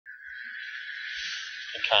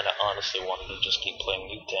I kind of honestly wanted to just keep playing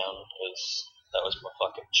Nuketown because that was my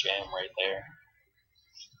fucking jam right there.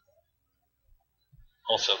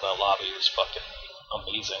 Also, that lobby was fucking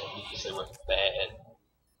amazing because they were bad.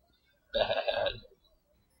 Bad.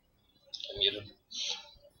 I muted.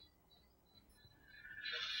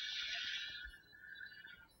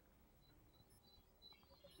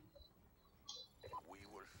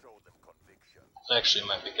 I actually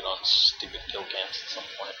might be getting on stupid kill cams at some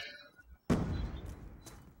point.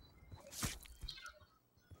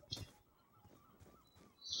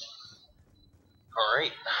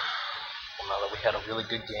 Alright. Well, now that we had a really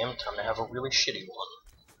good game, time to have a really shitty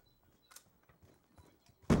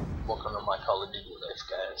one. Welcome to my Call of Duty life,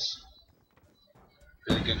 guys.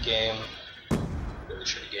 Really good game, really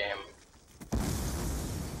shitty game.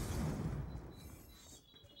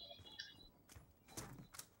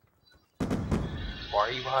 Why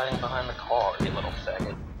are you hiding behind the car, you little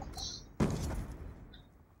faggot?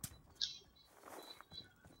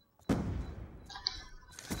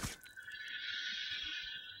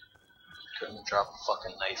 Couldn't drop a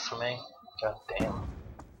fucking knife for me? God damn.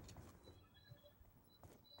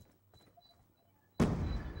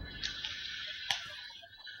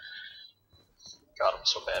 God, I'm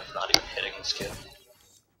so bad for not even hitting this kid.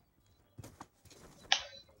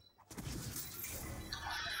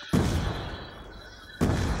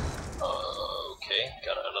 Okay,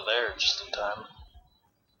 got out of there just in time.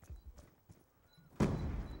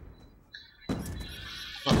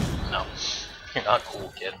 No, you're not cool,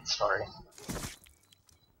 kid. Sorry.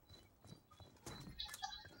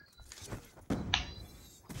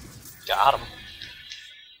 Got him.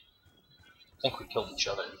 I think we killed each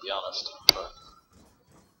other, to be honest. But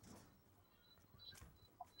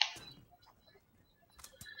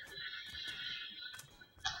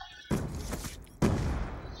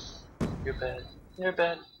you're bad. You're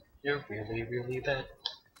bad. You're really, really bad.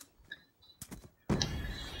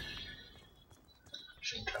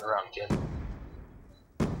 Shouldn't turn around, kid.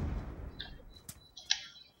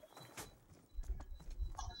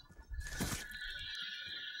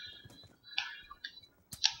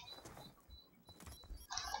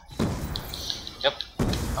 Yep.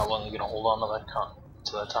 How long are you gonna hold on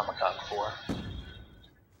to that Tomahawk for?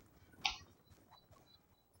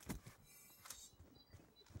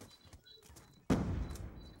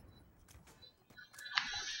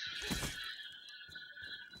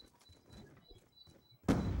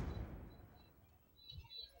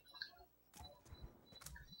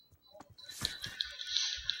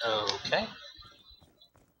 Okay.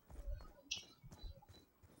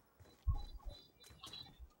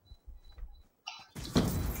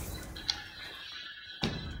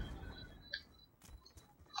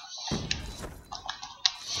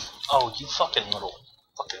 Oh, you fucking little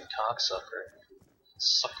fucking cocksucker.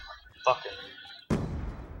 Suck my fucking...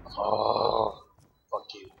 Oh, fuck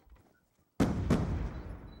you.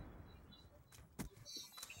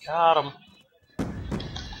 Got him.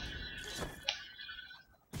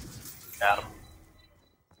 Got him.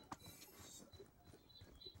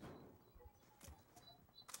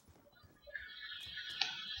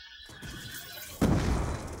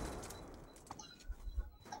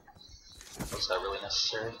 Was that really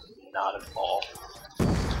necessary? Not at all.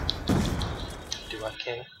 Do I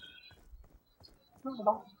care? Not at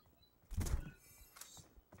all.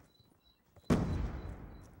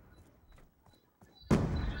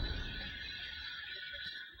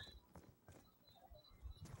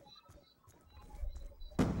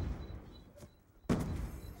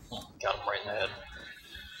 Got him right in the head.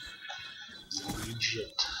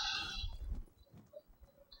 Legit.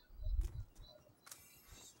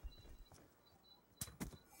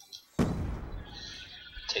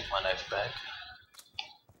 Take my knife back.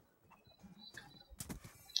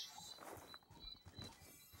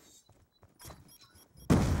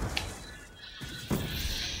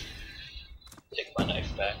 Take my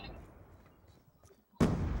knife back. I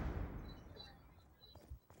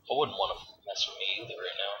wouldn't want to mess with me either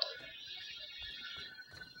right now.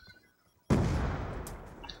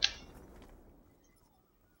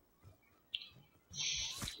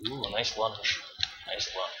 Ooh, a nice lunge. Nice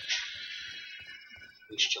lunge.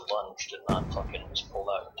 At least you lunged and not fucking just pulled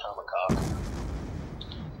out your Tomahawk.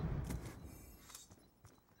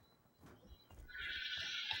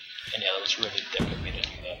 And yeah, that was really dick of me to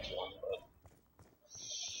do that for him, but...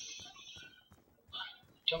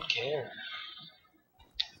 Don't care.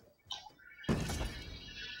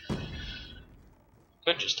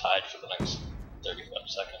 Could just hide for the next 35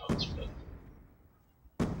 seconds, but...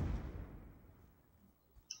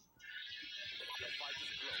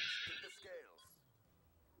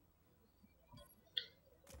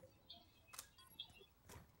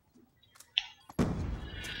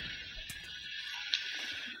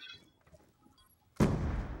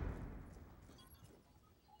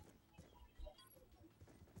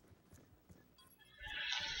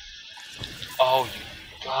 Oh,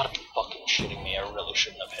 you gotta be fucking shitting me. I really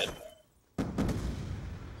shouldn't have hit.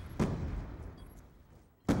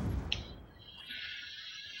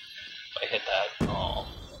 If I hit that, oh.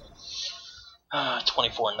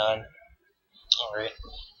 24-9. Alright.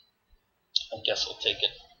 I guess I'll take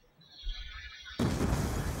it.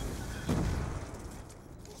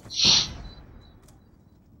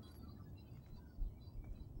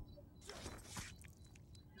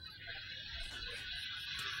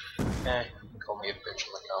 Eh, you can call me a bitch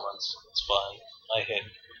in the comments. It's fine. I hit.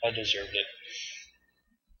 I deserved it.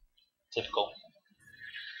 Typical.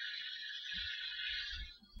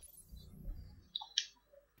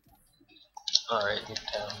 Alright,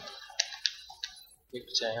 Nuketown.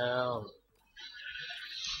 Nuketown.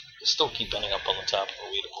 I still keep ending up on the top of the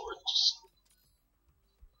leaderboard, just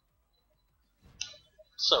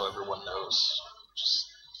so everyone knows. Just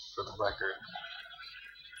for the record.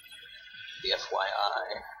 The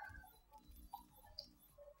FYI.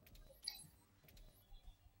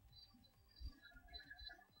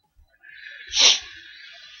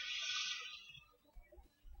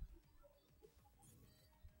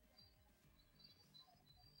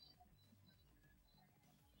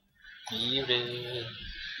 Muted.